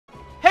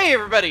Hey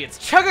everybody, it's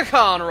Chugga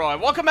Conroy.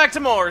 Welcome back to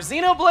more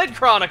Xenoblade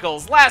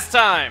Chronicles. Last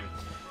time,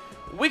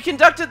 we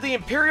conducted the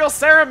Imperial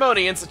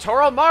Ceremony in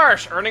Satoral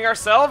Marsh, earning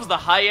ourselves the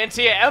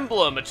Hyantia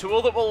Emblem, a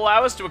tool that will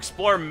allow us to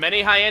explore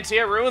many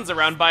Hyantia ruins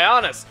around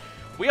Bionis.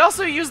 We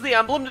also used the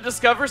emblem to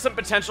discover some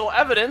potential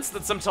evidence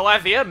that some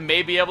Telethia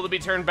may be able to be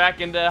turned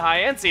back into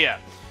Hyantia.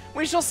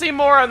 We shall see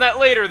more on that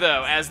later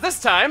though, as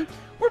this time,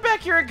 we're back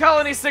here in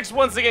Colony 6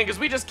 once again because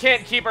we just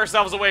can't keep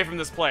ourselves away from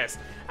this place.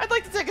 I'd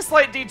like to take a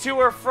slight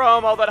detour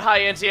from all that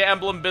Hyantia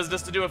emblem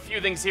business to do a few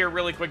things here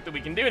really quick that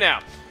we can do now.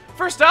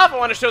 First off, I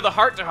want to show the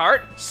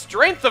heart-to-heart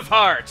strength of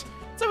heart.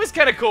 It's always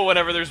kind of cool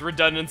whenever there's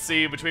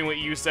redundancy between what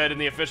you said and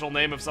the official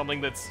name of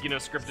something that's, you know,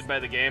 scripted by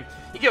the game.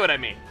 You get what I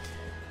mean.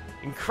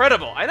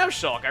 Incredible. I know,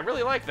 Shulk. I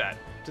really like that.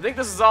 To think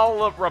this is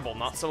all rubble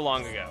not so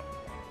long ago.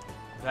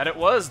 That it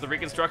was. The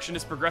reconstruction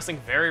is progressing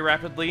very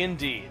rapidly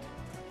indeed.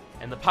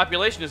 And the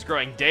population is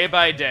growing day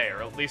by day,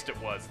 or at least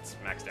it was. It's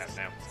maxed out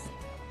now.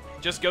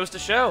 It just goes to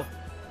show,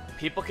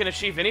 people can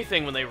achieve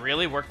anything when they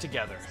really work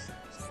together.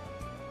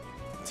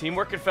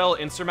 Teamwork can fell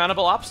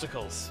insurmountable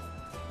obstacles.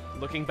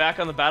 Looking back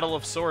on the Battle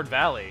of Sword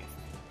Valley,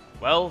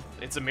 well,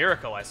 it's a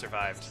miracle I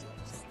survived.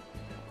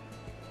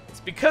 It's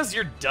because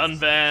you're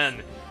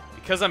Dunban.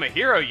 Because I'm a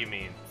hero, you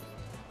mean?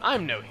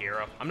 I'm no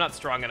hero. I'm not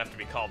strong enough to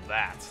be called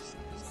that.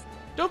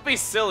 Don't be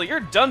silly,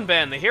 you're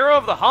Dunban, the hero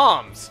of the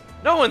Homs.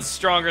 No one's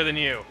stronger than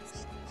you.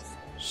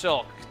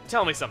 Shulk,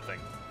 tell me something.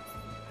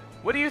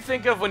 What do you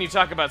think of when you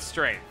talk about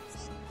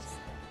strength?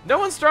 No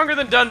one's stronger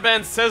than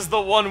Dunban, says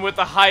the one with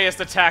the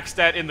highest attack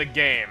stat in the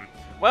game.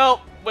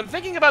 Well, when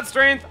thinking about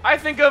strength, I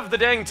think of the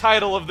dang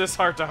title of this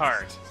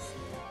heart-to-heart.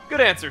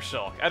 Good answer,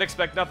 Shulk. I'd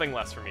expect nothing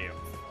less from you.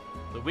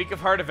 The weak of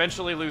heart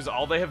eventually lose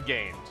all they have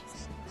gained.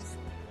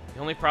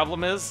 The only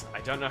problem is,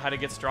 I don't know how to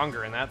get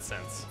stronger in that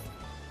sense.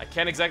 I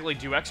can't exactly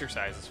do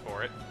exercises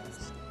for it.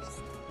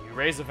 You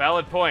raise a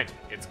valid point.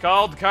 It's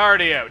called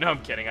cardio. No,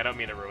 I'm kidding. I don't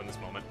mean to ruin this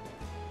moment.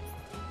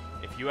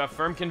 If you have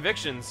firm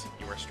convictions,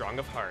 you are strong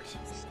of heart.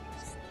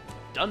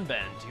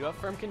 Dunban, do you have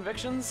firm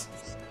convictions?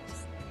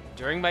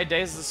 During my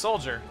days as a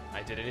soldier,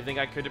 I did anything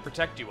I could to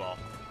protect you all.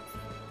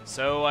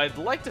 So I'd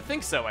like to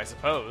think so, I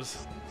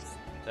suppose.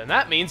 Then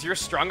that means you're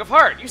strong of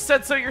heart. You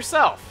said so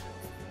yourself.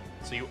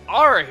 So you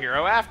are a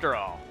hero after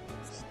all.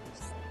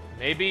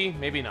 Maybe,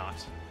 maybe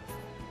not.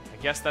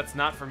 I guess that's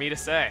not for me to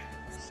say.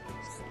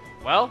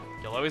 Well,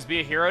 you'll always be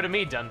a hero to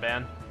me,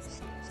 Dunban.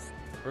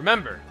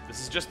 Remember,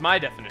 this is just my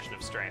definition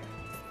of strength.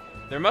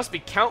 There must be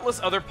countless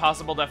other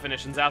possible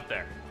definitions out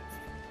there.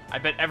 I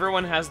bet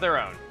everyone has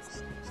their own.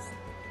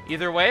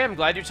 Either way, I'm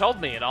glad you told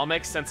me. It all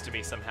makes sense to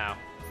me somehow.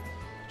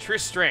 True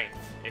strength,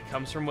 it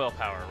comes from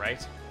willpower,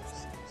 right?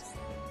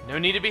 No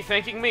need to be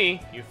thanking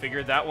me. You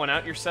figured that one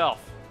out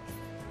yourself.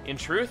 In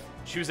truth,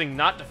 choosing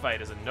not to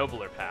fight is a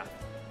nobler path.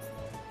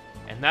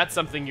 And that's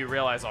something you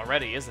realize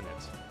already, isn't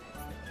it?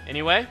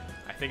 Anyway,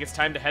 I think it's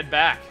time to head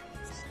back.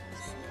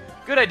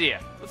 Good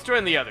idea. Let's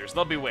join the others.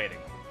 They'll be waiting.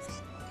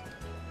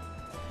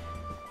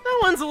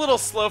 That one's a little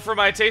slow for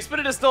my taste, but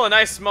it is still a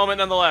nice moment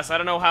nonetheless. I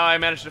don't know how I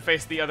managed to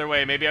face the other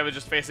way. Maybe I was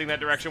just facing that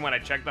direction when I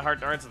checked the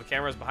heart-to-heart so the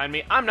camera was behind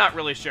me. I'm not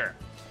really sure.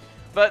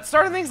 But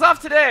starting things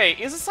off today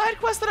is a side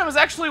quest that I was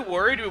actually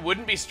worried we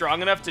wouldn't be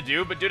strong enough to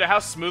do, but due to how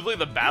smoothly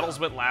the battles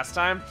went last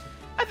time,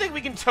 I think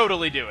we can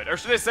totally do it. Or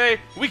should I say,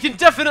 we can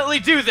definitely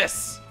do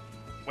this!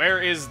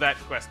 Where is that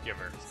quest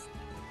giver?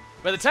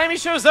 By the time he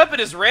shows up, it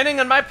is raining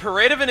on my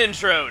parade of an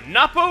intro.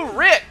 Napo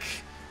Rick!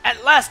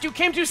 At last you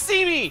came to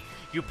see me!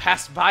 You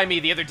passed by me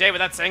the other day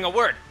without saying a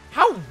word.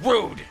 How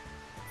rude!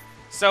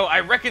 So I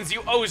reckons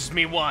you owes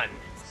me one.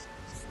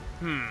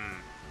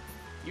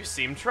 You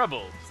seem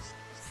troubled.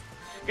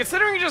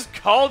 Considering he just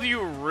called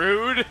you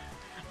rude,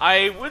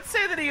 I would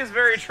say that he is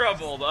very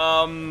troubled.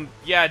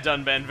 Yeah,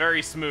 Dunban,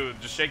 very smooth,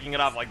 just shaking it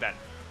off like that.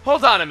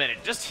 Hold on a minute,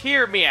 just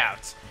hear me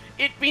out.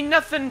 It be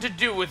nothing to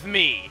do with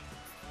me.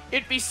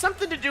 It be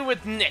something to do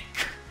with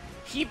Nick.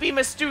 He be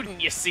my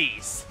student, you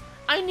sees.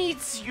 I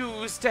needs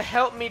yous to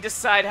help me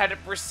decide how to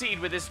proceed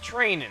with his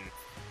training.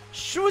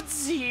 Should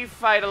he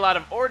fight a lot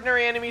of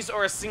ordinary enemies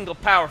or a single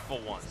powerful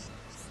one?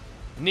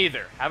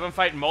 Neither. Have him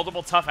fight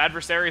multiple tough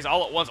adversaries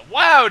all at once.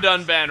 Wow,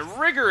 Dunban,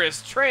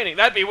 rigorous training.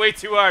 That'd be way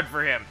too hard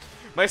for him.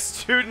 My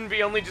student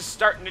be only just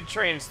starting to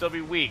train and still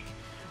be weak.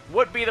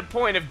 What be the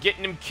point of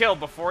getting him killed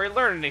before he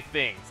learn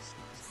anything?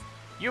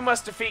 You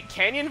must defeat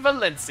Canyon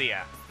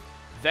Valencia.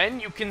 Then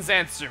you can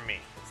answer me.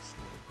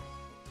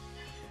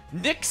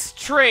 Nick's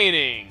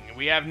training.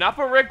 We have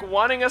Napo Rick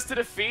wanting us to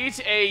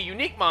defeat a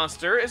unique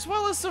monster as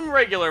well as some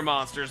regular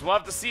monsters. We'll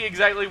have to see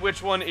exactly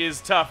which one is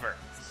tougher.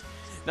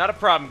 Not a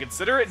problem.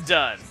 Consider it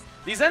done.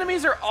 These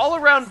enemies are all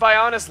around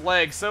Bionis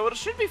legs, so it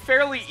should be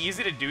fairly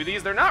easy to do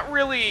these. They're not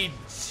really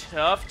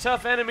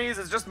tough enemies.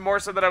 It's just more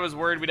so that I was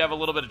worried we'd have a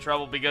little bit of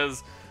trouble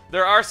because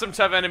there are some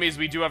tough enemies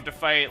we do have to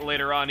fight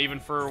later on,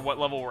 even for what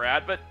level we're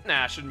at, but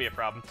nah, shouldn't be a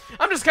problem.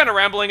 I'm just kind of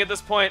rambling at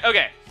this point.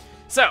 Okay,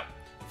 so,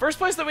 first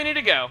place that we need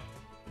to go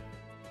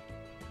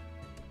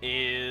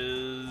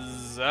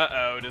is...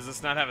 Uh-oh, does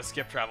this not have a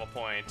skip travel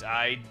point?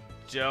 I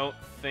don't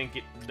think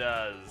it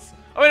does.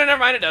 Oh, wait, no, never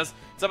mind, it does.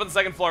 It's up on the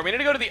second floor. We need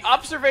to go to the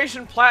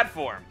observation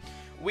platform.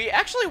 We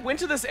actually went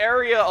to this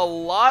area a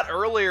lot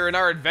earlier in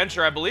our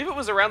adventure. I believe it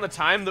was around the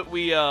time that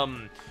we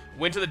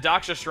went to the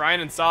Daksha Shrine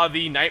and saw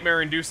the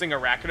nightmare-inducing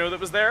Arachno that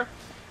was there.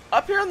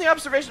 Up here on the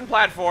observation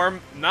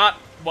platform, not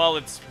while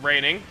it's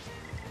raining.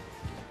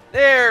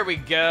 There we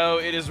go.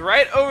 It is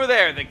right over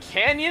there. The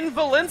Canyon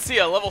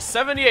Valencia, level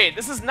 78.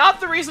 This is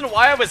not the reason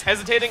why I was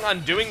hesitating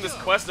on doing this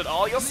quest at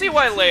all. You'll see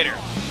why later.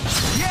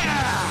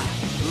 Yeah!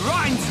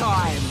 Rhyme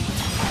time!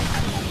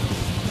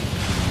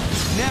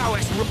 Now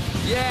it's...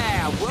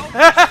 Yeah,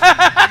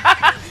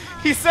 well...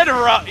 He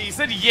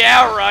said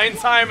yeah, Ryan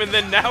time, and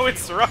then now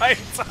it's Ryan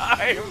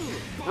time.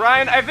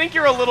 Ryan, I think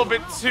you're a little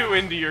bit too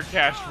into your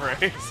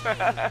catchphrase.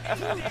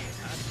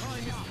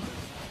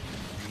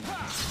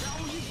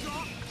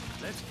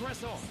 Let's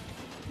press on.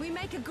 We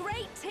make a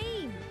great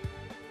team.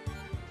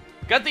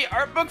 Got the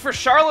art book for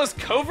Charla's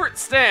covert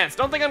stance.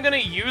 Don't think I'm gonna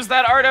use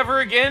that art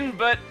ever again,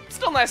 but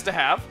still nice to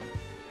have.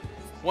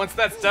 Once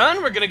that's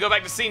done, we're gonna go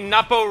back to see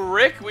Napo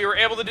Rick. We were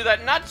able to do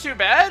that not too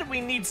bad.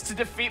 We needs to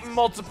defeat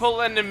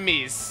multiple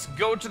enemies.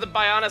 Go to the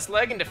Bionis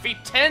leg and defeat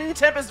 10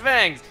 Tempest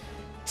Fangs.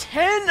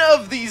 10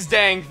 of these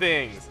dang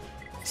things.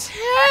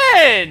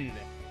 10!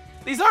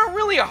 These aren't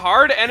really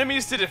hard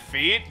enemies to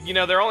defeat. You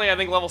know, they're only, I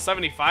think, level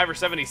 75 or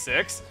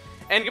 76.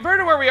 And compared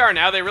to where we are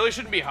now, they really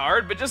shouldn't be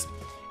hard, but just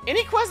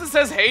any quest that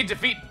says, hey,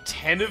 defeat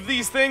 10 of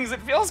these things,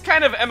 it feels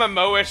kind of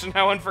MMO-ish and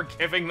how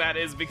unforgiving that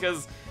is,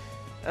 because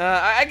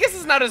I guess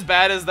it's not as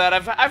bad as that.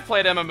 I've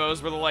played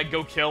MMOs where they'll, like,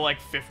 go kill, like,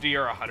 50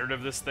 or 100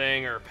 of this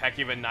thing, or heck,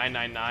 even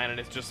 999, and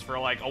it's just for,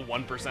 like, a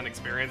 1%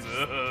 experience.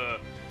 Ugh.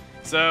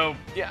 So,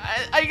 yeah,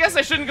 I guess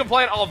I shouldn't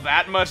complain all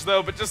that much,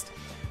 though, but just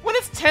when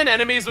it's 10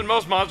 enemies, when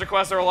most monster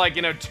quests are, like,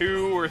 you know,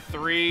 2 or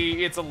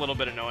 3, it's a little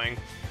bit annoying.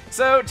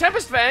 So,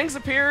 Tempest Fangs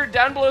appear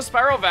down below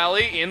Spiral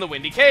Valley in the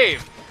Windy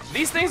Cave.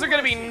 These things are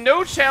going to be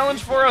no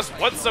challenge for us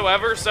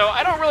whatsoever, so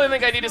I don't really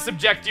think I need to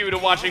subject you to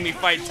watching me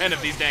fight 10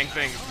 of these dang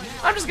things.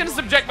 I'm just going to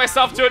subject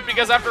myself to it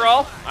because, after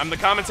all, I'm the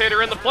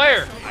commentator and the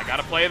player. I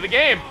gotta play the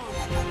game.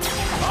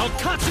 I'll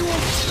cut you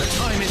off. The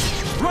time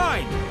is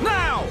right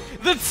now.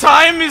 The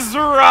time is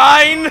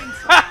Rhine!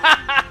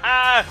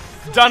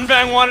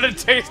 Dunbang wanted a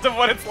taste of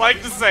what it's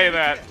like to say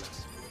that.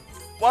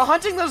 While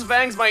hunting those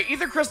Vangs, my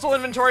Ether Crystal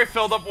inventory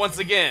filled up once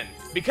again.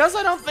 Because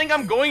I don't think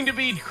I'm going to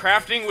be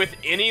crafting with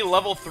any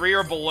level 3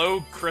 or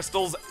below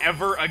crystals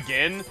ever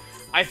again,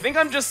 I think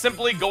I'm just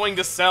simply going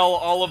to sell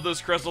all of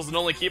those crystals and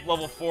only keep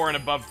level 4 and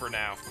above for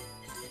now.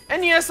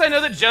 And yes, I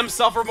know that gems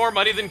sell for more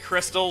money than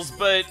crystals,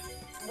 but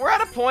we're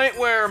at a point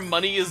where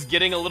money is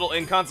getting a little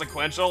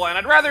inconsequential, and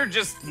I'd rather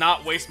just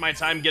not waste my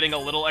time getting a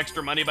little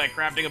extra money by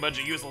crafting a bunch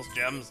of useless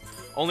gems,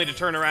 only to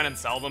turn around and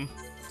sell them.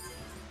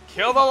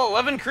 Killed all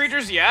 11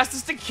 creatures you asked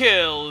us to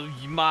kill,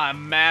 my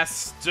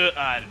master.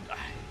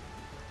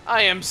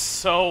 I am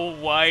so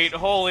white.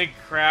 Holy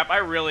crap, I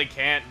really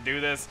can't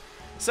do this.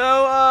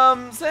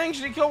 So, saying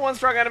should you kill 1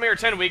 strong enemy or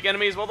 10 weak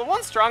enemies? Well, the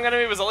 1 strong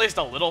enemy was at least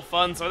a little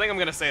fun, so I think I'm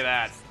gonna say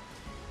that.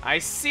 I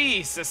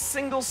cease a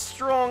single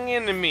strong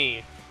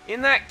enemy.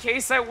 In that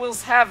case, I will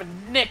have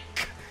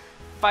Nick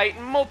fight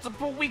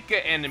multiple weaker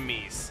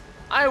enemies.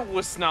 I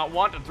was not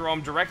want to throw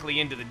him directly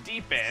into the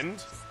deep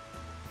end.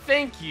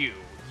 Thank you.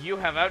 You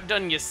have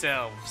outdone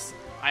yourselves.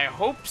 I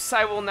hopes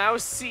I will now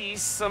see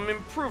some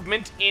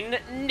improvement in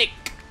Nick.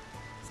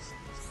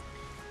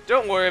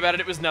 Don't worry about it,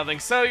 it was nothing.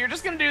 So you're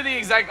just gonna do the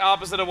exact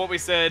opposite of what we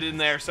said in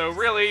there, so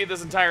really,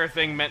 this entire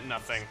thing meant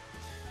nothing.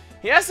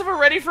 He asks if we're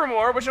ready for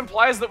more, which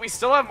implies that we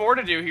still have more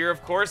to do here,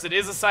 of course. It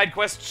is a side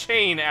quest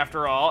chain,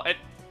 after all.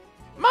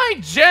 My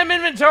gem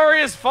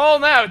inventory is full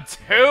now,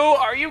 too?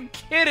 Are you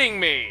kidding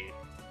me?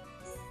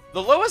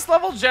 The lowest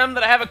level gem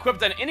that I have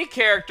equipped on any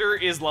character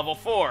is level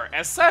 4.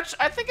 As such,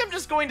 I think I'm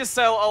just going to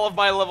sell all of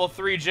my level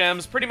 3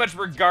 gems, pretty much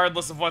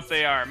regardless of what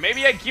they are.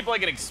 Maybe I'd keep,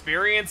 like, an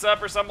experience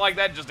up or something like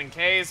that, just in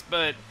case,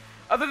 but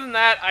other than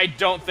that, I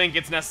don't think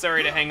it's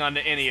necessary to hang on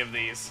to any of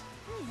these.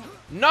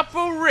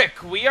 Napo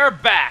Rick, we are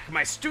back.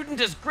 My student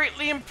has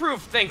greatly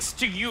improved thanks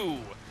to you.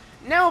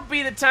 Now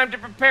be the time to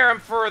prepare him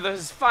for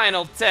his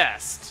final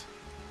test.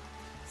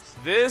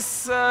 This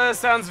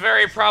sounds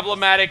very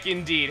problematic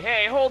indeed.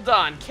 Hey, hold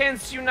on.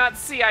 Canst you not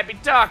see I be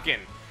talking?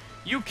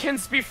 You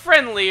canst be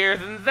friendlier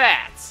than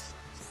that.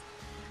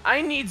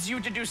 I needs you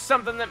to do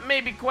something that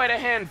may be quite a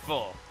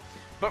handful.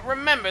 But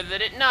remember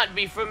that it not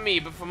be for me,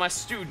 but for my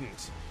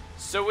student.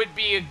 So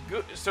be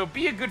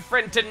a good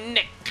friend to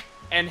Nick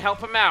and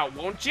help him out,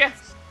 won't you?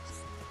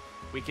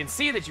 We can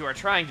see that you are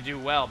trying to do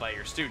well by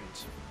your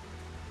student.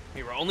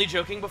 We were only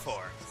joking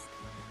before.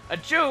 A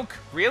joke?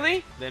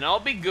 Really? Then I'll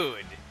be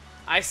good.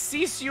 I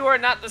sees you are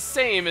not the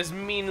same as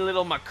mean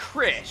little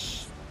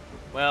Makrish.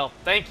 Well,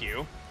 thank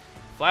you.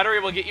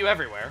 Flattery will get you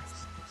everywhere.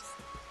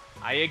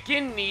 I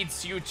again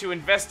needs you to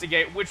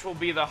investigate which will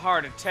be the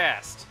harder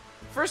test.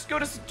 First go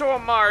to Sator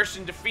Marsh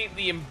and defeat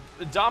the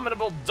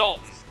indomitable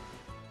Dalton.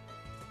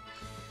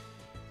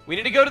 We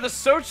need to go to the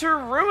Soter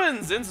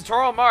Ruins in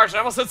Satoral Marsh. I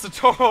almost said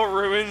Satoral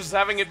Ruins.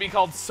 Having it be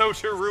called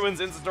Soter Ruins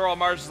in Satoral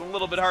Marsh is a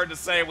little bit hard to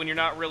say when you're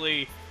not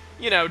really,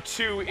 you know,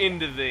 too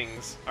into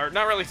things. Or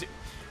not really too...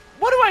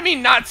 What do I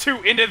mean not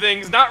too into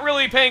things? Not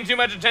really paying too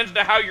much attention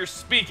to how you're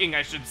speaking,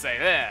 I should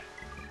say.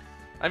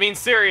 I mean,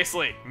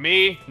 seriously,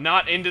 me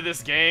not into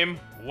this game?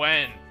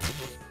 When?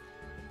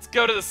 Let's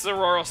go to the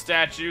Sororal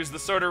statues. The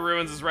Soter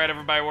Ruins is right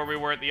over by where we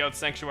were at the Oath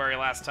Sanctuary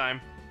last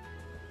time.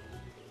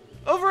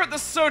 Over at the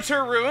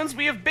Soter Ruins,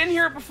 we have been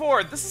here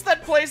before. This is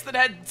that place that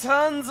had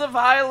tons of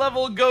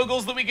high-level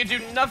Gogles that we could do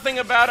nothing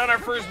about on our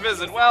first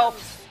visit. Well,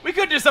 we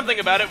could do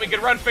something about it. We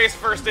could run face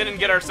first in and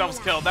get ourselves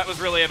killed. That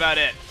was really about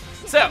it.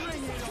 So,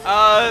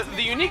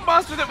 the unique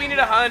monster that we need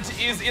to hunt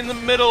is in the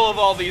middle of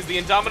all these, the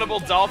Indomitable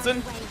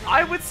Dalton.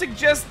 I would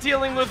suggest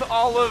dealing with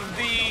all of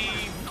the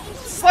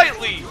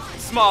slightly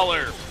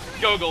smaller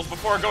Gogles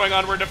before going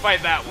onward to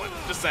fight that one.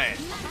 Just saying.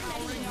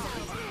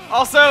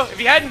 Also, if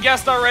you hadn't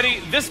guessed already,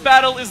 this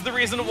battle is the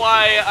reason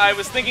why I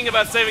was thinking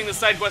about saving the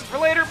side quest for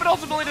later, but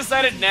ultimately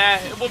decided, nah,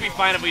 it will be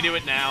fine if we do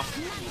it now.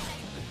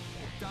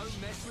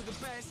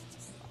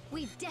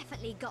 We've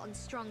definitely gotten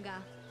stronger.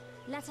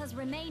 Let us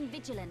remain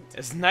vigilant.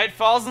 As night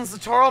falls in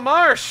Satoral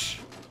Marsh,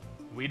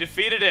 we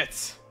defeated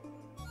it.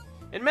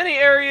 In many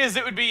areas,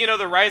 it would be, you know,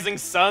 the rising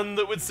sun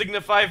that would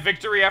signify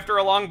victory after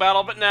a long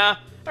battle, but nah,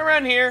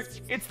 around here,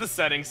 it's the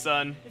setting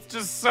sun. It's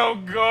just so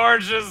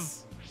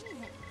gorgeous.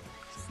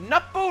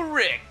 Nuppo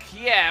Rick,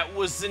 yeah, it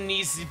was an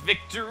easy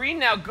victory.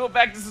 Now go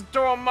back to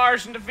Satoral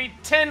Marsh and defeat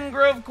 10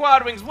 Grove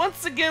Quadwings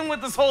once again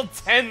with this whole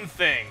 10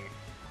 thing.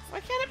 Why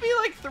can't it be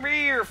like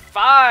 3 or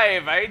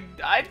 5?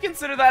 I'd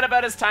consider that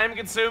about as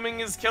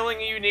time-consuming as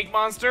killing a unique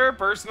monster,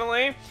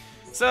 personally.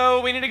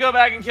 So we need to go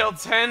back and kill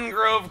 10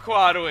 Grove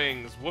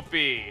Quadwings.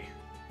 Whoopee.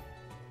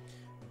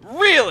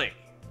 Really?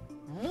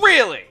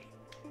 Really?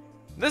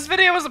 This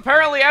video is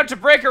apparently out to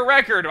break a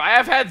record. I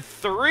have had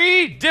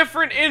 3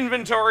 different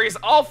inventories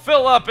all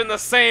fill up in the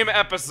same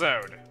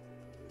episode.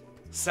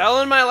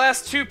 Selling my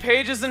last 2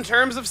 pages in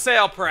terms of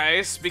sale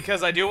price,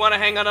 because I do want to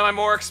hang on to my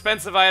more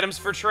expensive items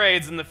for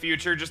trades in the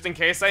future, just in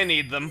case I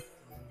need them.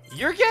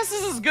 Your guess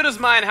is as good as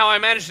mine how I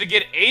managed to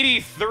get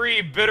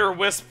 83 Bitter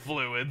Wisp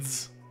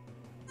fluids.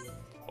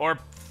 Or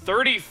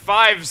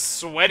 35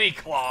 sweaty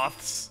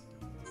cloths.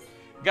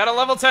 Got a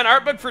level 10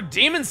 art book for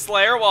Demon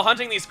Slayer while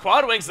hunting these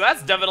Quadwings, so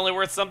that's definitely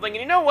worth something.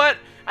 And you know what?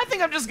 I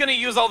think I'm just gonna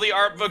use all the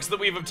art books that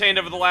we've obtained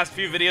over the last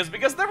few videos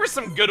because there were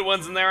some good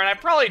ones in there, and I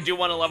probably do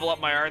want to level up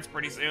my arts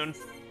pretty soon.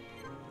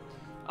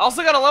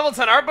 Also got a level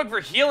 10 art book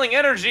for Healing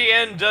Energy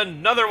and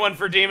another one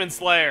for Demon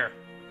Slayer.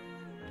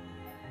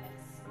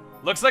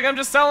 Looks like I'm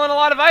just selling a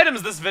lot of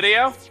items this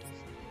video.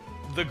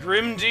 The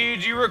grim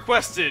deed you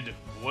requested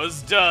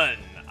was done.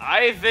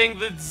 I think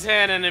the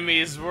 10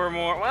 enemies were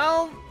more,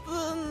 well,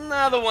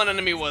 nah, the 1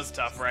 enemy was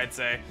tougher, I'd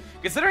say.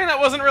 Considering that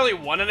wasn't really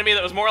 1 enemy,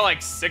 that was more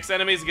like 6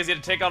 enemies because you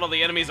had to take out all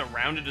the enemies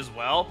around it as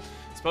well.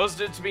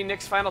 Supposed it to be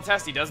Nick's final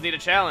test, he does need a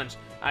challenge.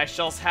 I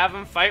shall have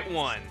him fight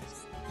 1.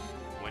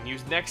 When you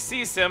next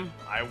sees him,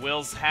 I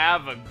will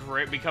have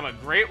become a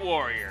great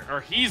warrior.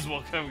 Or he's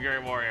will become a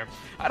great warrior.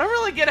 I don't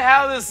really get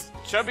how this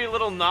chubby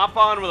little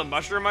Nopon with a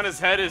mushroom on his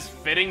head is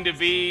fitting to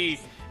be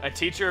a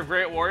teacher of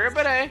great warrior,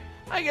 but hey,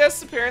 I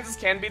guess appearances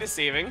can be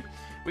deceiving.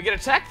 We get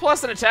attack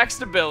plus and attack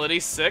stability,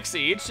 6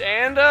 each,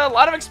 and a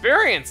lot of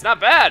experience.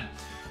 Not bad.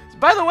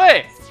 By the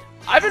way,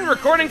 I've been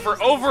recording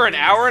for over an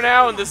hour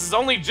now, and this is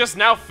only just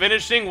now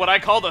finishing what I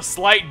called a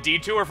slight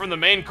detour from the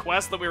main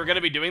quest that we were going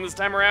to be doing this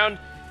time around.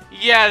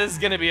 Yeah, this is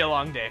going to be a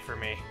long day for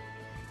me.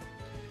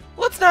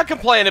 Let's not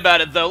complain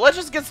about it, though. Let's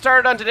just get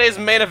started on today's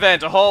main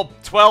event, a whole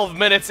 12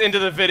 minutes into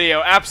the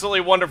video.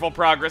 Absolutely wonderful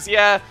progress.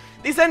 Yeah,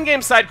 these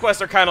endgame side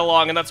quests are kind of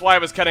long, and that's why I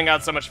was cutting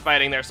out so much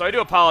fighting there, so I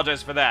do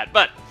apologize for that.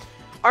 But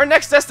our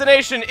next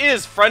destination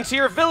is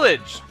Frontier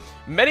Village.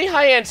 Many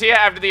Hyantia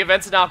after the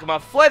events in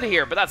Alchemoth fled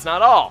here, but that's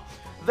not all.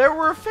 There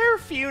were a fair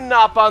few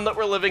Nopon that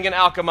were living in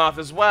Alchemoth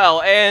as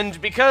well, and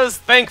because,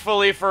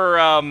 thankfully for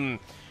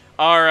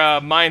our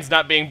minds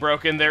not being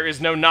broken, there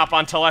is no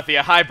Nopon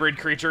Telethia hybrid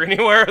creature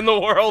anywhere in the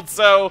world,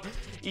 so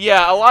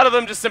yeah, a lot of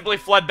them just simply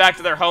fled back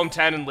to their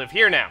hometown and live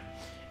here now.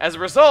 As a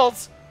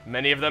result,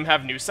 many of them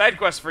have new side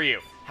quests for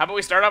you. How about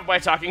we start off by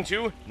talking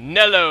to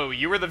Nello?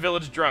 You were the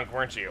village drunk,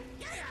 weren't you?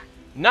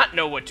 Not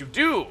know what to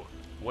do.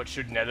 What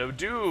should Nello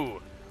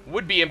do?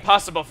 Would be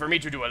impossible for me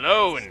to do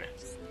alone.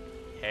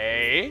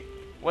 Hey,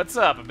 what's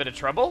up? A bit of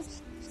trouble?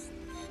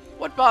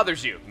 What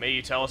bothers you? May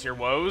you tell us your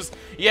woes?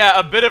 Yeah,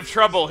 a bit of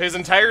trouble. His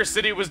entire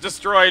city was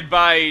destroyed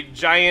by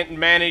giant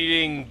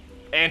man-eating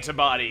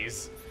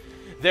antibodies.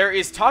 There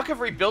is talk of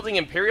rebuilding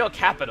Imperial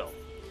Capital,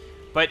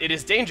 but it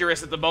is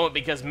dangerous at the moment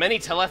because many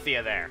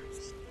Telethia there.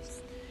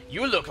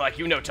 You look like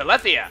you know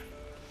Telethia.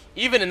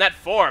 Even in that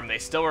form, they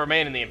still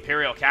remain in the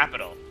Imperial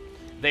Capital.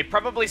 They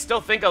probably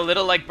still think a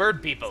little like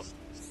bird people,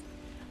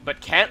 but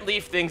can't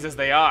leave things as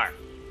they are.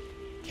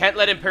 Can't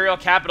let Imperial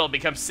Capital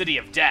become City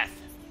of Death.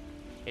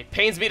 It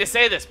pains me to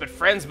say this, but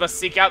friends must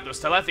seek out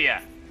those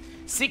Telethia.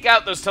 Seek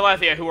out those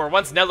Telethia who were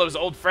once Nello's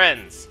old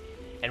friends,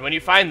 and when you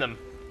find them,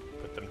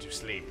 put them to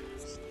sleep.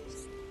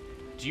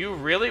 Do you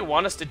really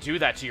want us to do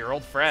that to your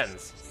old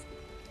friends?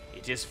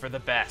 It is for the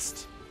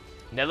best.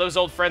 Nello's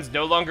old friends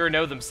no longer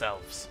know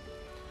themselves.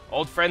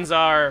 Old friends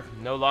are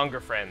no longer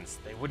friends.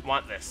 They wouldn't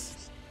want this.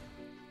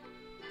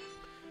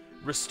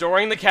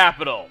 Restoring the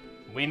capital.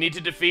 We need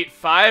to defeat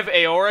 5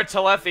 Aora,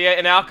 Telethia,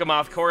 and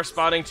Alchemoth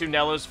corresponding to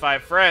Nello's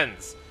 5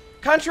 friends.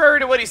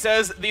 Contrary to what he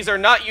says, these are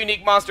not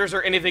unique monsters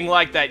or anything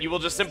like that. You will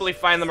just simply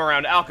find them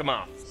around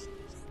Alchemoth.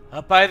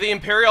 Up by the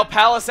Imperial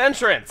Palace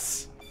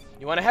entrance.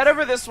 You want to head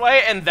over this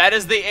way, and that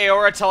is the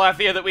Aora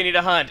Telethia that we need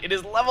to hunt. It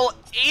is level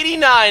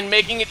 89,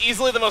 making it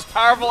easily the most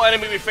powerful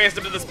enemy we faced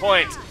up to this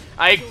point.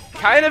 I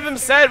kind of am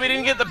sad we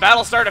didn't get the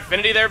Battlestar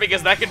Affinity there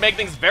because that could make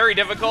things very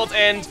difficult,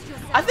 and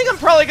I think I'm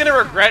probably going to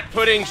regret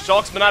putting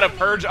Shulk's Monado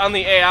Purge on the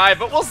AI,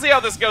 but we'll see how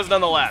this goes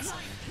nonetheless.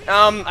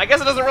 I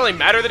guess it doesn't really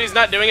matter that he's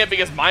not doing it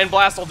because Mind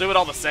Blast will do it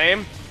all the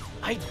same.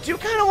 I do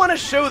kind of want to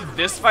show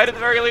this fight at the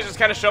very least, just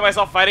kind of show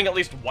myself fighting at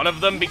least one of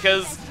them,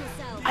 because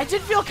I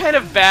did feel kind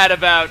of bad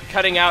about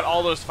cutting out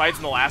all those fights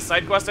in the last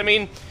side quest. I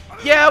mean,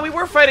 yeah, we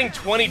were fighting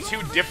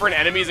 22 different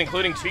enemies,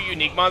 including 2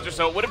 unique monsters,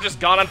 so it would have just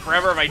gone on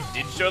forever if I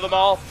did show them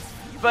all.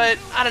 But,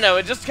 I don't know,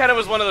 it just kind of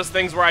was one of those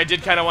things where I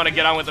did kind of want to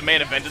get on with the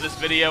main event of this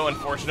video.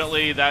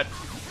 Unfortunately, that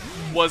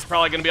was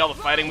probably going to be all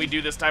the fighting we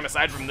do this time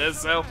aside from this,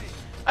 so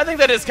I think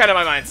that is kind of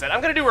my mindset.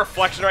 I'm going to do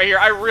Reflection right here.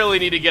 I really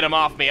need to get him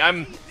off me.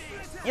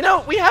 You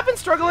know, we have been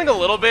struggling a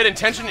little bit, and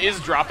tension is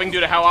dropping due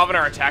to how often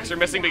our attacks are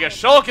missing because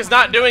Shulk is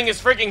not doing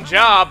his freaking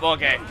job.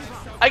 Okay,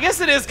 I guess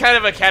it is kind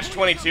of a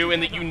catch-22 in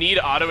that you need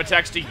auto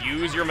attacks to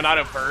use your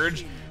Monado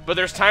Purge, but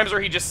there's times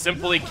where he just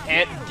simply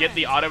can't get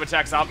the auto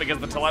attacks out because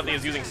the Telethia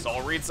is using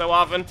Soul Read so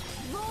often.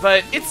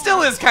 But it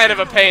still is kind of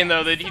a pain,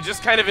 though, that he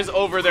just kind of is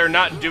over there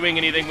not doing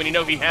anything when you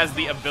know he has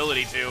the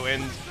ability to,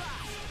 and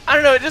I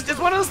don't know, it's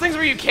one of those things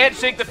where you can't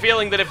shake the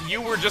feeling that if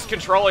you were just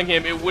controlling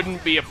him, it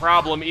wouldn't be a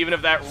problem, even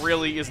if that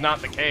really is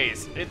not the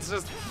case. It's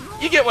just,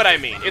 you get what I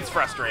mean. It's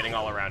frustrating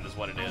all around is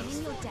what it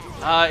is.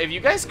 If you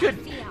guys could,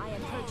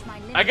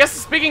 I guess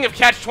speaking of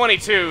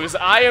catch-22s,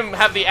 I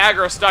have the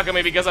aggro stuck on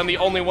me because I'm the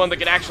only one that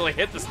can actually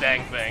hit this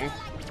dang thing.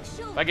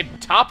 If I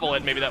could topple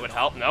it, maybe that would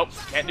help. Nope,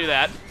 can't do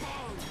that.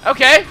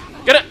 Okay,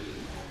 gonna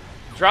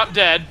drop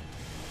dead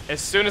as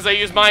soon as I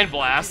use Mind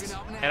Blast,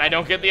 and I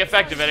don't get the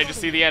effect of it, I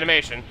just see the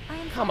animation.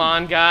 Come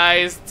on,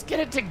 guys. Let's get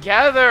it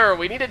together.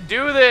 We need to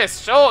do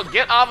this. Shulk,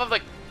 get off of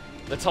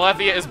the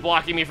Telethia is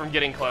blocking me from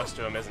getting close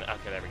to him, isn't it?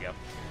 Okay, there we go.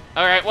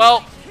 Alright,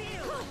 well,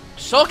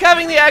 Shulk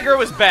having the aggro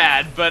was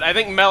bad, but I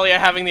think Melia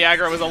having the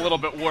aggro was a little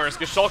bit worse,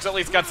 because Shulk's at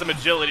least got some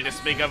agility to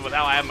speak of with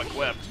how I have him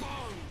equipped.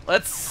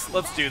 Let's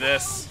do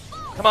this.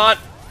 Come on.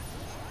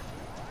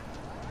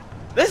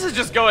 This is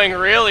just going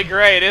really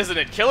great, isn't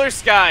it? Killer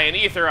Sky and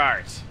Ether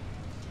Art.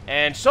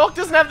 And Shulk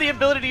doesn't have the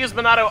ability to use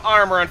Monado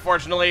Armor,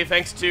 unfortunately,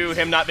 thanks to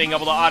him not being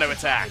able to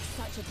auto-attack.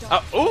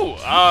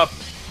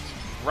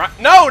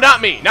 No, not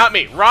me, not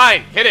me.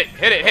 Rhine, hit it,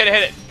 hit it, hit it,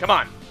 hit it. Come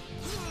on.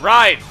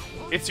 Rhine,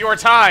 it's your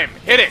time.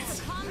 Hit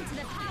it.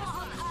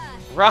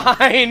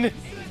 Rhine.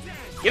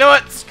 You know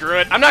what? Screw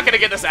it. I'm not going to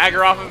get this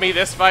aggro off of me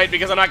this fight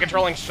because I'm not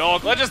controlling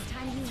Shulk.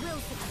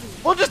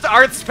 We'll just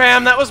art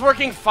spam. That was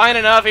working fine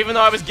enough, even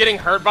though I was getting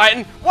hurt by it.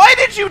 And why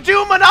did you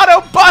do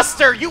Monado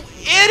Buster, you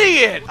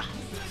idiot?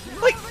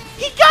 Like,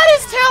 he got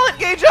his talent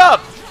gauge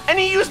up, and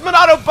he used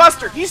Monado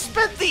Buster. He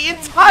spent the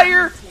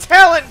entire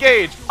talent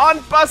gauge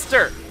on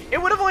Buster. It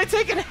would have only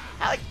taken,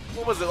 like,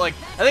 what was it, like,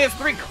 I think it's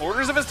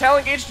 3/4 of his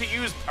talent gauge to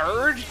use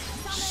Purge?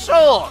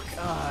 Shulk.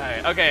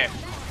 Okay.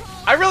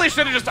 I really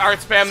should have just art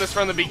spammed this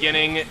from the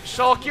beginning.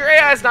 Shulk, your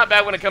AI is not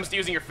bad when it comes to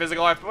using your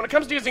physical arts, but when it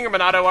comes to using your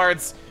Monado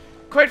arts,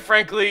 quite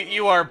frankly,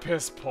 you are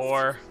piss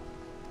poor.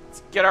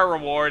 Let's get our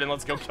reward, and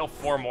let's go kill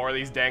 4 more of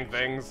these dang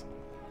things.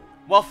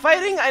 While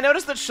fighting, I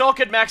noticed that Shulk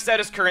had maxed out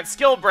his current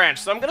skill branch,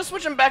 so I'm going to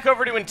switch him back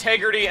over to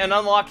Integrity and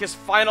unlock his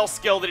final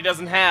skill that he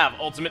doesn't have,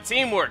 Ultimate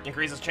Teamwork.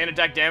 Increases chain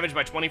attack damage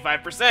by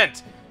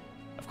 25%.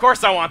 Of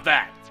course I want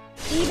that.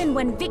 Even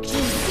when victory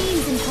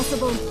seems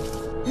impossible,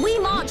 we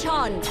march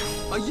on.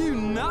 Are you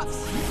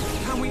nuts?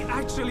 Can we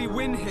actually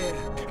win here?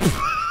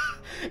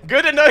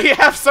 Good to know you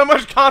have so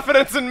much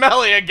confidence in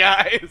Melia,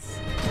 guys.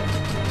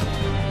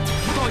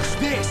 Dodge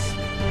this.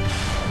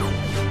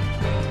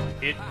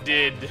 It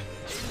did.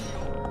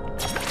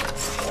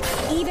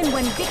 Even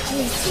when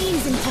victory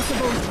seems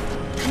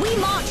impossible, we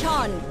march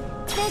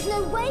on. There's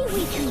no way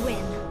we can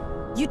win.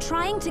 You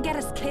trying to get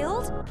us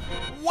killed?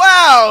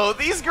 Wow,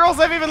 these girls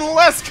have even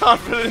less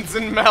confidence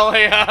in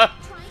Melia.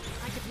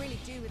 I could really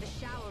do with a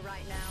shower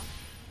right now.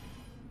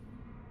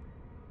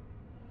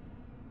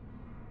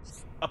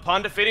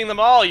 Upon defeating them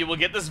all, you will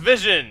get this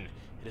vision.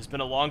 It has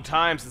been a long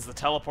time since the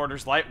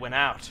teleporter's light went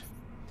out.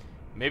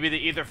 Maybe the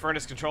ether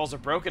furnace controls are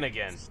broken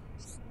again.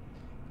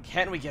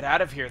 Can't we get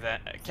out of here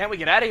then? Can't we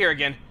get out of here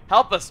again?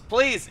 Help us,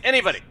 please,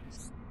 anybody.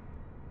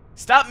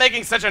 Stop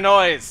making such a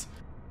noise.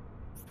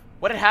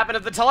 What had happened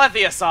if the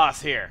Telethia saw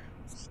us here?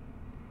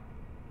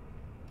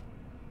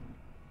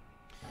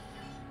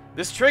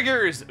 This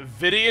triggers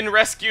Vidian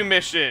Rescue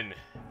Mission.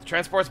 The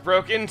transport's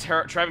broken,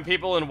 trapping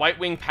people in White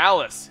Wing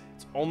Palace.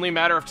 It's only a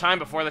matter of time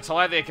before the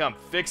Telethia come.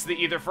 Fix the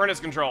ether furnace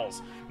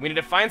controls. We need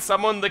to find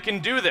someone that can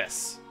do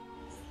this.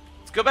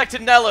 Let's go back to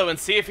Nello and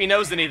see if he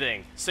knows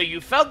anything. So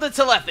you felt the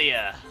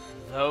Telethia.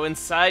 Though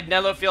inside,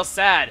 Nello feels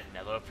sad.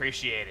 Nello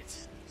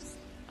appreciates it.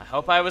 I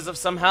hope I was of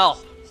some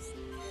help.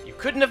 You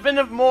couldn't have been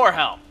of more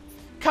help.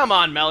 Come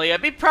on, Melia,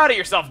 be proud of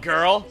yourself,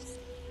 girl.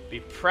 Be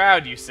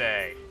proud, you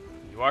say.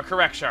 You are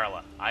correct,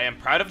 Charla. I am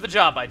proud of the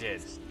job I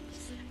did.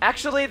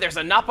 Actually, there's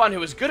a Nopon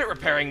who is good at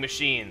repairing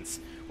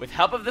machines. With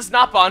help of this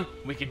Nopon,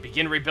 we could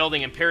begin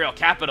rebuilding Imperial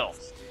Capital.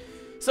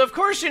 So of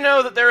course you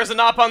know that there is a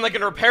Nopon that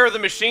can repair the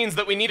machines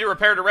that we need to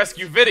repair to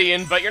rescue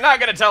Vidian, but you're not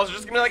gonna tell us, you're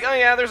just gonna be like, oh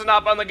yeah, there's a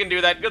Nopon that can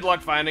do that, good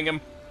luck finding him.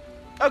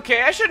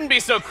 Okay, I shouldn't be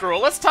so cruel,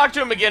 let's talk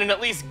to him again and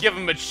at least give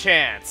him a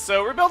chance.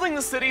 So rebuilding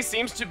the city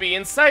seems to be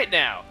in sight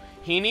now.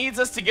 He needs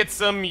us to get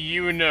some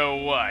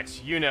you-know-what.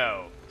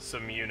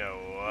 Some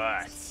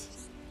you-know-what.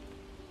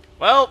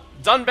 Well,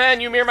 Dunban,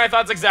 you mirror my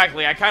thoughts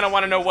exactly. I kinda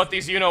wanna know what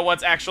these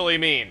you-know-whats actually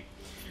mean.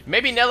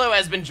 Maybe Nello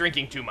has been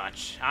drinking too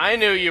much. I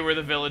knew you were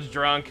the village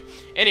drunk.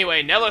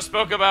 Anyway, Nello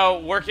spoke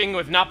about working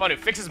with Nopon who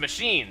fixes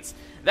machines.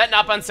 That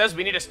Nopon says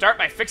we need to start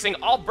by fixing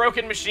all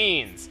broken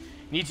machines.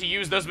 Need to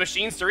use those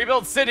machines to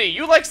rebuild city.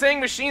 You like saying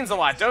machines a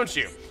lot, don't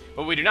you?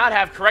 But we do not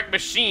have correct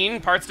machine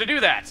parts to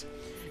do that.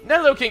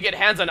 Nello can get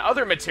hands on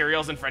other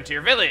materials in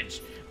Frontier Village,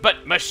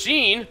 but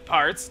machine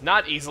parts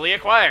not easily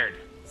acquired.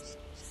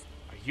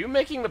 Are you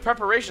making the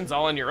preparations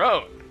all on your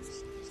own?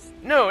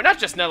 No, not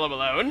just Nello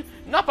alone.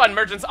 Nopon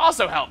merchants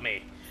also help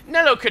me.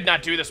 Nello could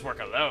not do this work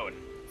alone.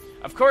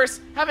 Of course,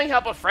 having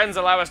help of friends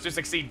allow us to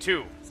succeed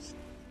too.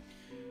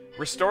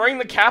 Restoring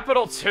the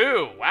capital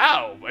too.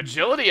 Wow,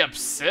 agility up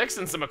 6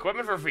 and some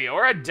equipment for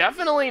Fiora.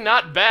 Definitely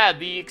not bad.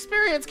 The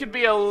experience could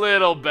be a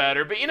little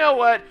better, but you know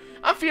what?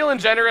 I'm feeling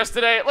generous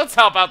today. Let's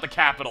help out the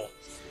capital.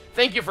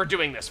 Thank you for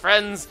doing this,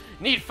 friends.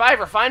 Need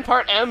 5 refined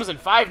part M's and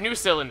 5 new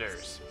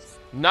cylinders.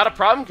 Not a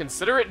problem,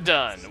 consider it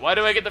done. Why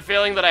do I get the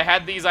feeling that I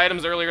had these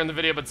items earlier in the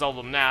video but sold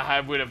them? Nah, I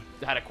would have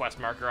had a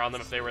quest marker on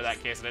them if they were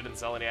that case and I didn't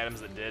sell any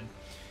items that did.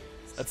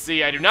 Let's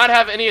see, I do not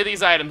have any of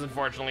these items,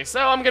 unfortunately,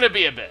 so I'm gonna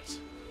be a bit.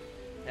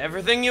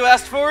 Everything you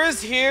asked for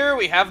is here.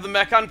 We have the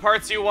Mechon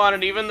parts you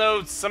wanted, even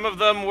though some of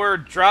them were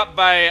dropped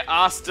by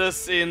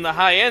Ostus in the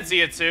High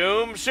Antia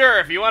tomb. Sure,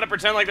 if you want to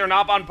pretend like they're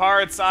Nopon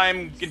parts,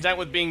 I'm content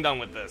with being done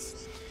with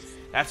this.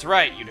 That's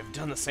right, you'd have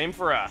done the same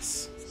for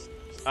us.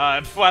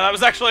 Wow, that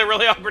was actually a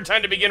really awkward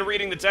time to begin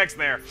reading the text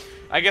there.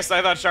 I guess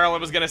I thought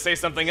Charlotte was going to say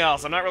something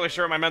else. I'm not really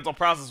sure what my mental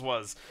process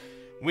was.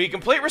 We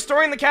complete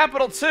restoring the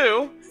capital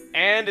too,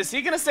 and is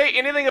he going to say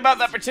anything about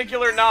that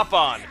particular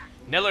Nopon?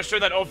 Nello's sure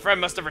that old friend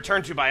must have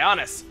returned to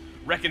Bionis.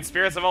 Reckon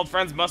spirits of old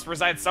friends must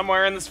reside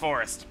somewhere in this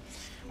forest.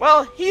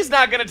 Well, he's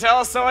not going to tell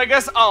us, so I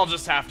guess I'll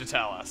just have to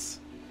tell us.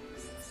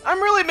 I'm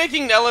really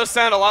making Nello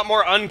sound a lot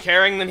more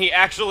uncaring than he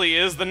actually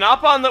is. The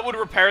Nopon that would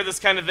repair this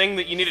kind of thing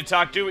that you need to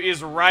talk to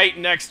is right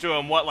next to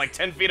him, what, like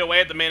 10 feet away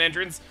at the main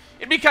entrance?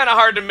 It'd be kind of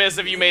hard to miss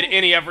if you made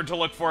any effort to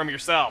look for him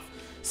yourself.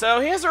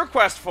 So he has a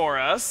request for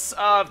us.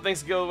 If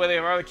things go the way they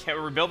are, the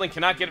rebuilding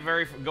cannot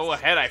go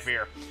ahead, I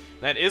fear.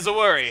 That is a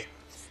worry.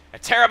 A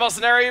terrible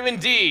scenario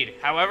indeed.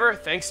 However,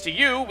 thanks to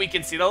you, we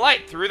can see the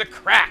light through the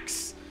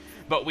cracks.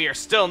 But we are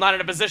still not in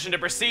a position to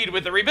proceed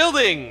with the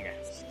rebuilding.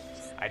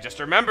 I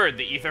just remembered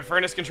the ether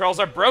furnace controls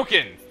are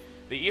broken.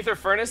 The ether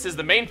furnace is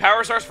the main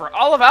power source for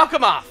all of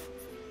Alchemoth.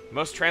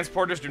 Most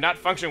transporters do not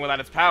function without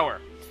its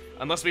power.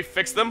 Unless we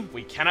fix them,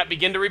 we cannot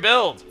begin to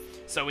rebuild.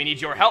 So we need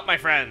your help, my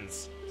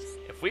friends.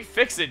 If we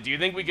fix it, do you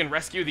think we can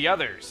rescue the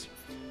others?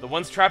 The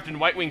ones trapped in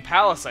White Wing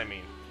Palace, I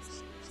mean.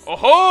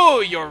 Oh-ho,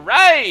 you're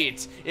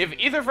right! If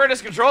ether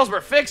furnace controls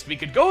were fixed, we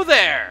could go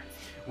there.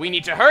 We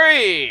need to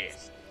hurry.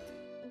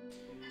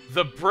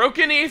 The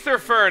Broken Ether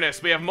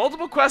Furnace. We have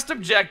multiple quest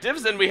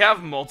objectives, and we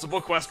have multiple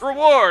quest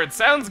rewards.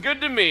 Sounds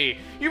good to me.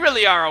 You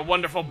really are a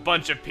wonderful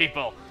bunch of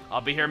people.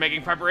 I'll be here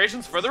making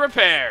preparations for the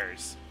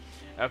repairs.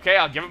 Okay,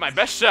 I'll give it my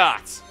best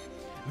shot.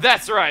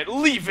 That's right,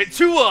 leave it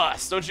to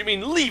us. Don't you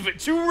mean leave it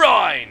to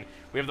Rhine?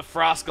 We have the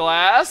Frost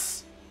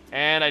Glass,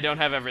 and I don't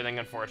have everything,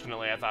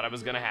 unfortunately. I thought I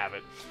was going to have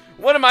it.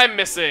 What am I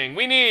missing?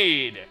 We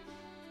need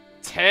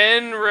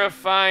 10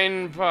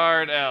 refined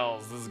part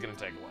L's. This is going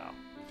to take a while.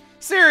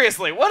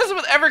 Seriously, what is it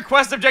with every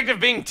quest objective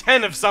being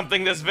 10 of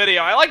something this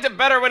video? I liked it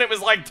better when it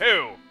was like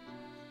 2.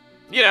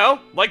 You know,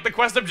 like the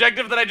quest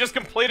objective that I just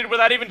completed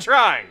without even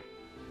trying.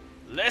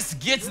 Let's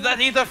get that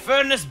ether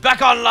furnace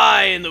back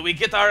online. We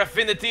get our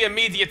affinity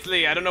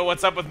immediately. I don't know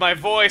what's up with my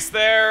voice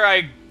there.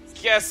 I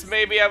guess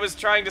maybe I was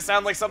trying to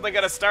sound like something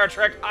out of Star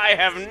Trek. I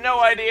have no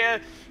idea.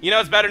 You know,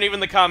 it's better than even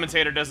the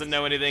commentator doesn't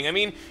know anything. I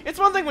mean, it's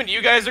one thing when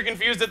you guys are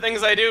confused at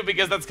things I do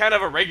because that's kind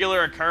of a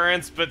regular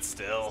occurrence, but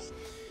still.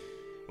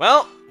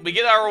 Well, we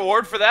get our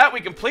reward for that. We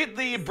complete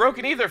the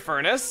Broken Ether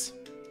Furnace.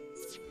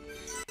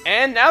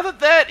 And now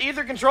that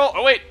ether control...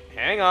 Oh, wait.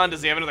 Hang on.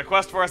 Does he have another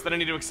quest for us that I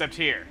need to accept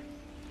here?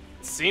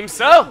 Seems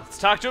so. Let's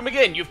talk to him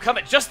again. You've come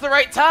at just the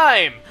right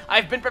time.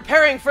 I've been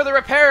preparing for the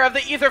repair of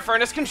the ether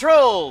furnace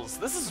controls.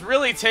 This is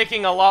really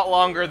taking a lot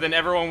longer than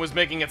everyone was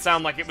making it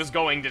sound like it was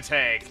going to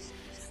take.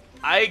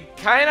 I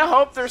kind of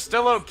hope they're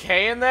still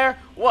okay in there.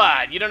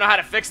 What? You don't know how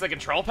to fix the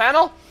control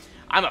panel?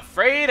 I'm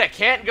afraid I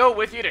can't go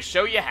with you to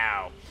show you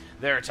how.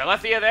 There,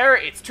 Telethia there,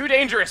 it's too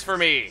dangerous for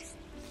me.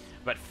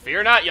 But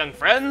fear not, young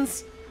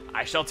friends.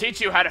 I shall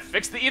teach you how to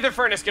fix the ether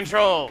furnace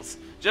controls.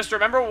 Just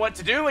remember what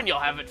to do and you'll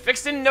have it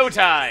fixed in no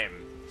time.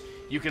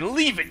 You can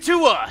leave it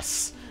to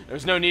us.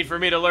 There's no need for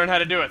me to learn how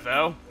to do it,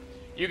 though.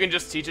 You can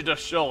just teach it to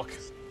Shulk.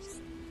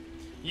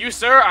 You,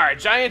 sir, are a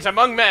giant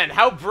among men.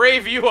 How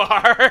brave you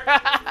are!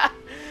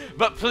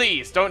 But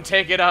please, don't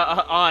take it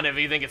on if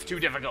you think it's too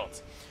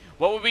difficult.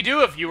 What would we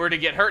do if you were to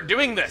get hurt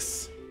doing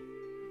this?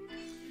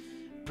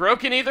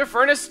 Broken Ether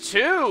Furnace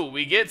 2!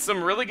 We get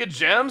some really good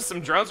gems,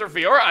 some drones for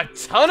Fiora,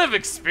 a ton of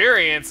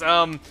experience.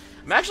 I'm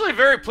actually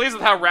very pleased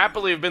with how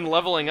rapidly we've been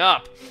leveling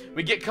up.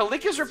 We get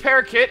Kalika's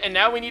repair kit, and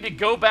now we need to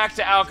go back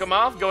to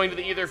Alchemoth, going to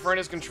the Ether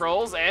Furnace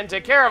controls, and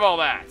take care of all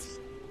that.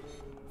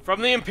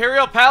 From the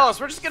Imperial Palace,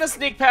 we're just gonna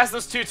sneak past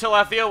those two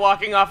Telethia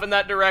walking off in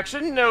that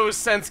direction. No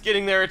sense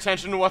getting their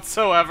attention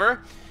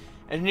whatsoever.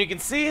 And you can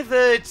see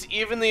that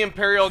even the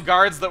Imperial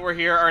guards that were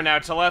here are now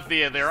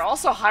Telethia. They're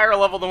also higher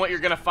level than what you're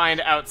gonna find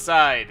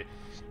outside.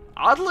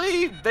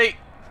 Oddly,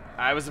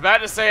 I was about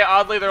to say,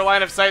 oddly, their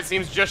line of sight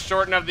seems just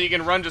short enough that you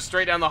can run just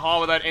straight down the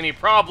hall without any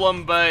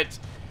problem, but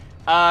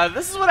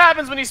this is what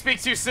happens when you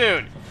speak too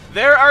soon.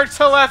 There are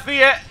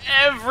Telethia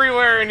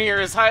everywhere in here,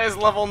 as high as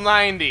level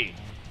 90.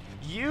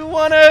 You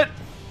wanna...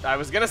 I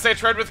was gonna say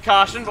tread with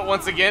caution, but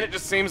once again, it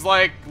just seems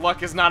like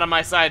luck is not on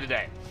my side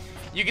today.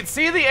 You can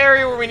see the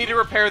area where we need to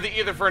repair the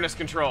Ether Furnace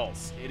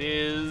controls. It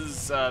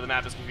is... the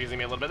map is confusing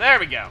me a little bit. There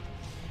we go.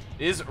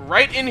 It is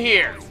right in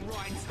here.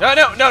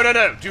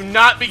 No. Do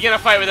not begin a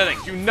fight with the thing.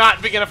 Do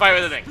not begin a fight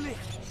with the thing.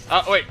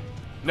 Wait.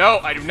 No,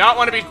 I do not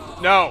want to be...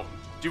 No.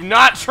 Do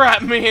not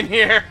trap me in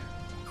here.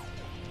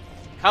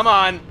 Come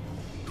on.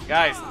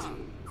 Guys.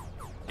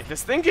 If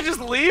this thing could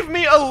just leave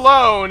me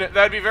alone,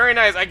 that'd be very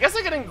nice. I guess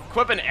I could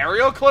equip an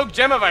aerial cloak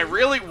gem if I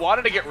really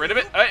wanted to get rid of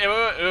it.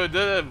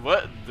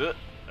 What?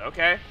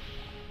 Okay.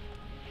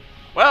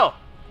 Well,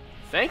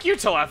 thank you,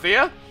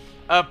 Telethia.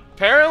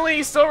 Apparently,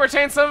 he still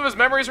retains some of his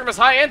memories from his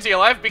high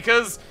anti-life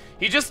because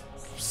he just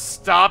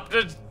stopped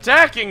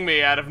attacking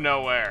me out of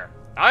nowhere.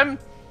 I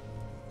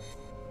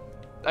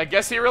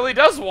guess he really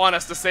does want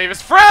us to save his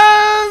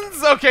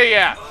friends! Okay,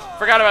 yeah.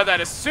 Forgot about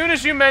that. As soon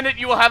as you mend it,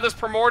 you will have this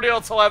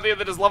Primordial Telethia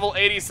that is level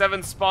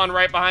 87 spawn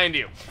right behind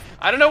you.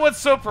 I don't know what's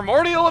so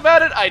primordial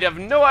about it. I have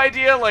no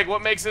idea, like,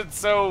 what makes it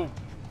so...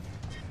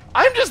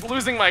 I'm just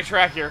losing my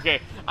track here,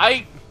 okay?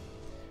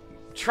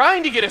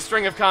 Trying to get a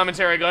string of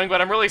commentary going,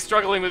 but I'm really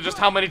struggling with just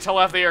how many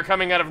Telethia are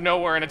coming out of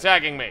nowhere and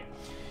attacking me.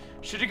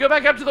 Should you go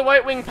back up to the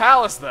White Wing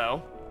Palace,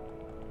 though,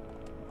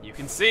 you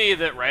can see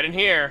that right in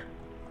here,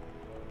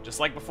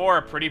 just like before,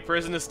 a pretty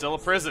prison is still a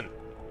prison.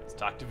 Let's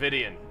talk to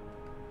Vidian.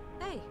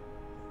 Hey.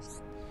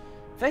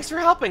 Thanks for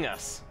helping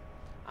us.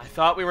 I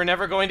thought we were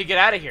never going to get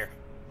out of here.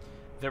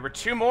 There were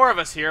 2 more of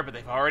us here, but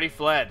they've already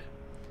fled.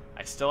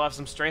 I still have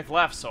some strength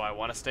left, so I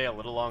want to stay a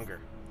little longer.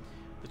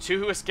 The 2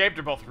 who escaped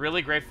are both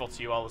really grateful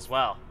to you all as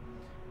well.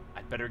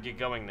 I'd better get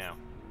going now.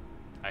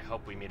 I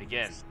hope we meet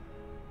again.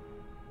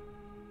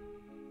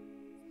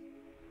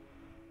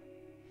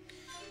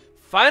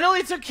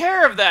 Finally took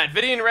care of that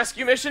Vidian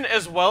rescue mission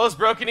as well as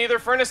Broken Ether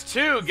Furnace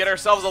 2. Get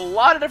ourselves a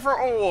lot of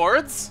different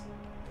rewards.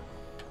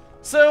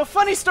 So,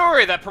 funny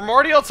story, that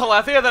Primordial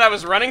Telethia that I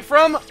was running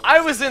from,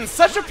 I was in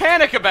such a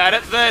panic about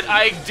it that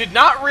I did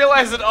not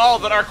realize at all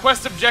that our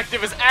quest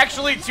objective is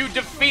actually to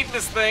defeat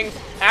this thing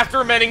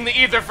after mending the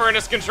Ether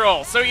Furnace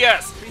control. So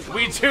yes,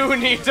 we do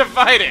need to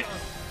fight it.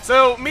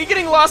 So, me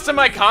getting lost in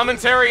my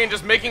commentary and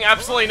just making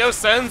absolutely no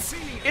sense,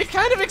 it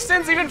kind of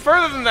extends even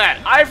further than that.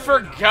 I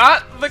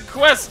forgot the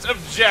quest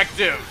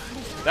objective.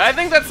 I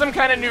think that's some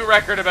kind of new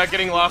record about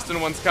getting lost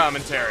in one's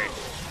commentary.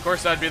 Of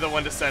course, I'd be the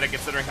one to set it,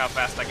 considering how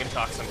fast I can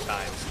talk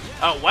sometimes.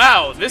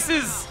 Wow, this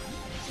is...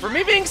 For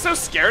me being so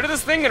scared of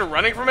this thing and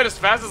running from it as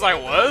fast as I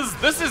was,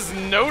 this is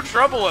no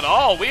trouble at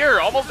all. We are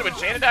almost to a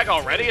chain attack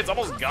already. It's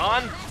almost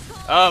gone.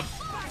 Am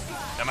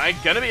I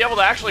gonna be able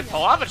to actually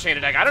pull off a chain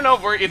attack? I don't know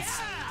if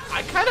it's...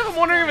 I kind of am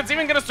wondering if it's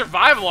even gonna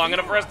survive long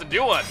enough for us to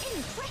do one.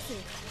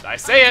 I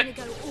say it,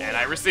 and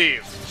I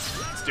receive.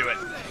 Let's do it.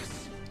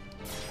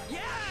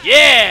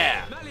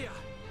 Yeah!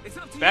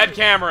 Bad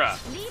camera.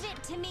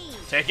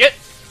 Take it.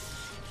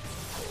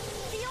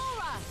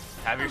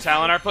 Have your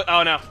talent art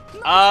oh no.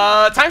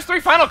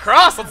 ×3 final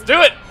cross, let's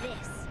do it!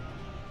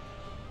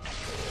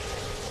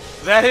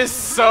 That is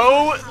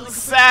so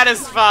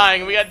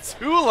satisfying. We got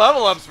 2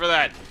 level ups for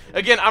that.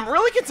 Again, I'm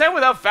really content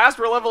with how fast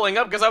we're leveling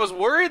up because I was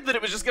worried that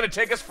it was just gonna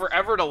take us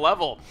forever to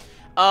level.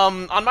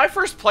 On my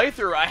first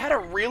playthrough, I had a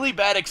really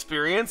bad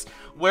experience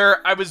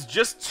where I was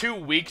just too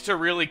weak to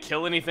really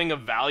kill anything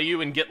of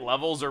value and get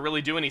levels or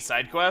really do any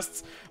side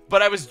quests,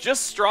 but I was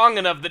just strong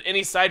enough that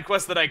any side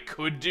quests that I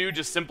could do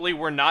just simply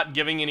were not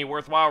giving any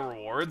worthwhile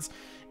rewards.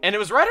 And it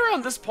was right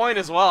around this point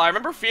as well. I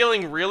remember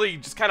feeling really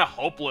just kind of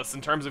hopeless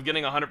in terms of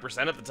getting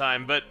 100% at the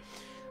time, but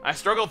I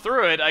struggled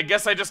through it. I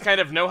guess I just kind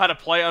of know how to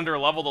play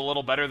under-leveled a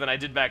little better than I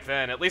did back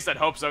then. At least I'd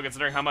hope so,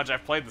 considering how much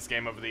I've played this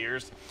game over the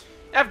years.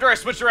 After I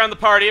switch around the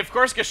party, of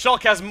course,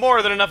 Shulk has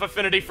more than enough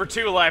affinity for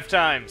 2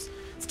 lifetimes.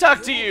 Let's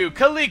talk to you.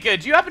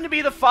 Kalika, do you happen to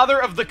be the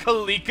father of the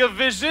Kalika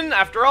vision?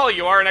 After all,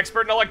 you are an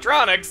expert in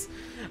electronics.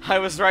 I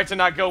was right to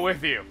not go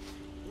with you.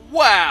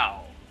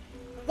 Wow.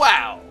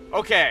 Wow.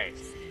 Okay.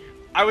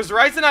 I was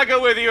right to not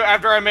go with you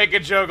after I make a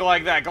joke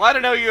like that. Glad to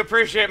know you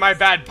appreciate my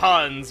bad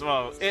puns.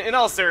 Well, in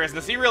all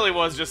seriousness, he really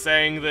was just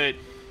saying that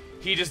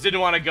he just didn't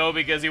want to go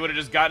because he would have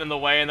just gotten in the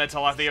way and that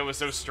Telethia was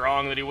so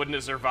strong that he wouldn't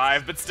have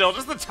survived. But still,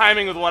 just the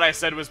timing with what I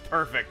said was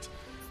perfect.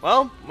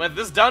 Well, with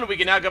this done, we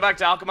can now go back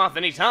to Alchemoth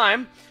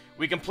anytime.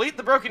 We complete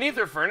the Broken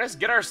Ether Furnace,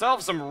 get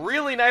ourselves some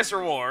really nice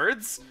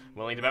rewards.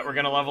 Willing to bet we're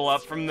gonna level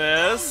up from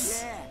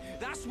this. Oh, yeah,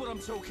 that's what I'm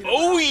talking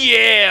Oh about.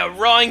 yeah,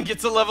 Ryan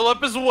gets a level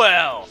up as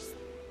well.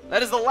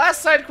 That is the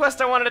last side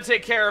quest I wanted to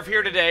take care of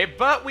here today,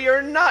 but we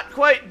are not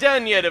quite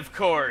done yet, of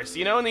course.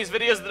 You know, in these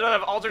videos that don't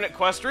have alternate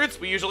quest routes,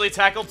 we usually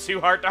tackle 2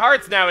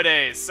 heart-to-hearts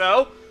nowadays,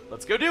 so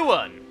let's go do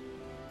one.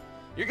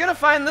 You're gonna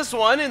find this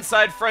one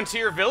inside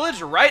Frontier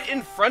Village, right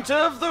in front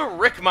of the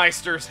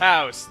Rickmeister's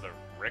house. The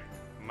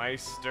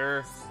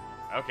Rickmeister?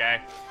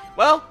 Okay.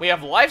 Well, we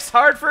have Life's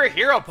Hard for a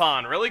Hero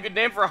Pawn. Really good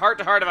name for a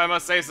heart-to-heart, if I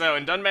must say so,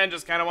 and Dunman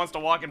just kind of wants to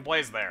walk in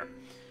place there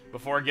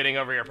before getting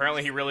over here.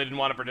 Apparently, he really didn't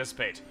want to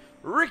participate.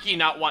 Ricky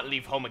not want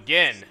leave home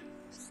again.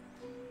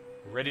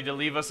 Ready to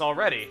leave us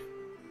already?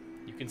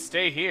 You can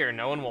stay here,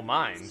 no one will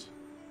mind.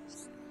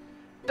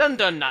 Dun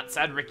dun not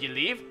sad Ricky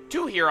leave.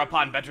 2 hero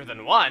pawn better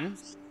than 1.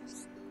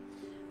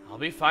 I'll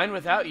be fine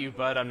without you,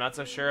 but I'm not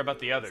so sure about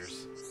the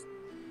others.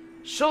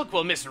 Shulk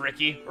will miss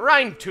Ricky.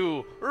 Rhyme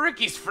too.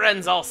 Ricky's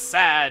friends all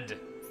sad.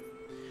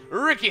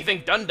 Ricky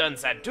think Dun Dun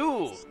sad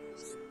too.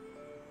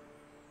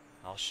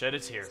 I'll shed a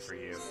tear for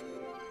you.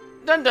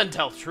 Dun Dun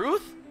tell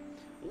truth?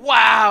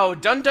 Wow,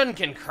 Dun Dun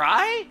can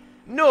cry?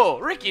 No,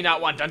 Ricky not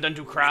want Dun Dun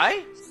to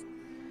cry.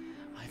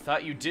 I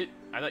thought you did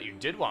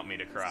want me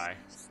to cry.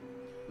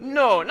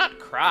 No, not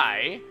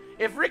cry.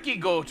 If Ricky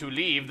go to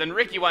leave, then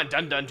Ricky want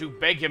Dun Dun to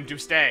beg him to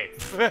stay.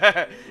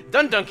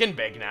 Dun Dun can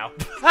beg now.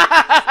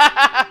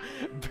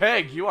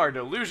 Beg, you are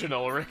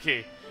delusional,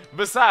 Ricky.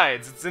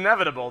 Besides, it's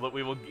inevitable that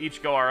we will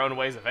each go our own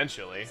ways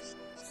eventually.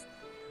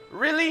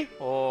 Really?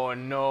 Oh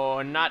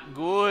no, not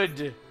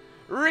good.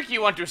 Ricky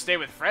want to stay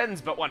with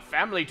friends, but want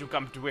family to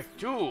come with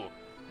too.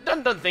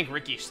 Dun Dun think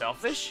Ricky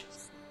selfish?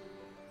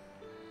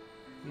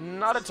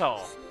 Not at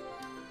all.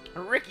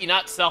 Ricky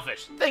not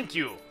selfish, thank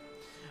you.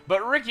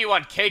 But Ricky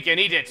want cake and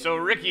eat it, so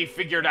Ricky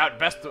figured out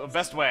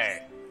best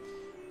way.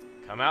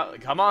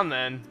 Come on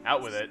then,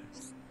 out with it.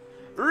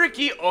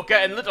 Ricky, Oka,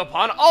 and Little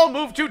Pawn all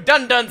move to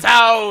Dun Dun's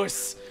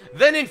house.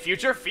 Then in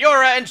future,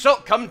 Fiora and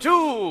Shulk come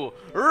too.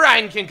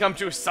 Ryan can come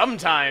too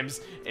sometimes.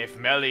 If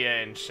Melia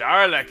and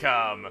Charla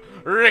come,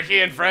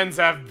 Ricky and friends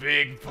have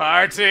big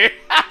party.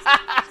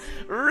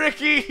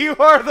 Ricky, you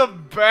are the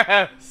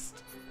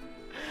best.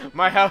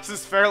 My house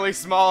is fairly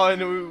small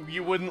and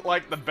you wouldn't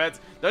like the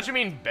beds. Don't you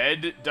mean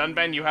bed,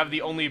 Dunban? You have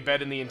the only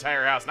bed in the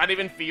entire house. Not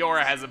even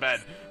Fiora has a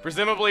bed.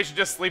 Presumably she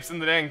just sleeps in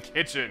the dang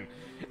kitchen.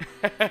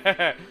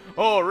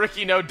 Oh,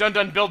 Ricky, no, Dun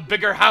Dun build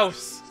bigger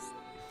house.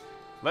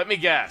 Let me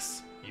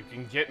guess. You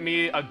can get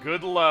me a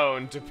good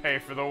loan to pay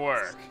for the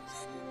work.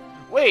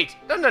 Wait,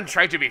 Dun Dun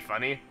tried to be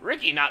funny.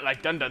 Ricky not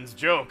like Dun Dun's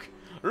joke.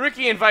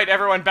 Ricky invite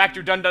everyone back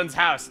to Dun Dun's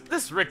house.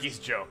 This Ricky's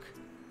joke.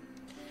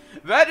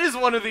 That is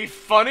one of the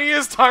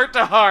funniest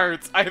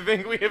heart-to-hearts I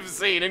think we have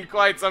seen in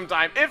quite some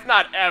time, if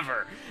not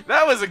ever.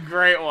 That was a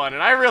great one,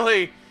 and I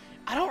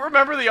don't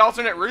remember the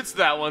alternate routes to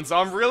that one, so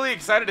I'm really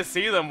excited to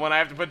see them when I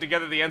have to put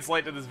together the end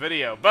slate to this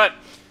video. But,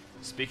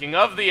 speaking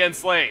of the end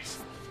slate,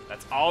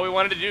 that's all we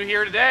wanted to do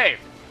here today.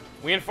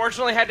 We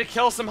unfortunately had to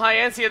kill some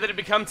Hyantia that had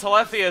become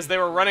Telethia as they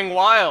were running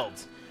wild.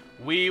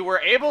 We were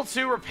able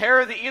to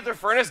repair the Ether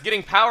Furnace,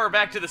 getting power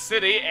back to the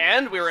city,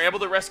 and we were able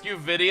to rescue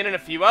Vidian and a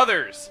few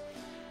others.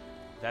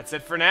 That's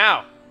it for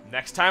now.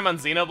 Next time on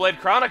Xenoblade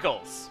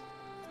Chronicles,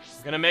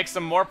 we're gonna make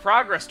some more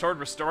progress toward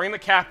restoring the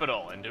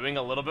capital and doing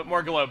a little bit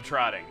more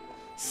globetrotting.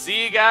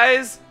 See you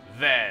guys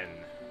then.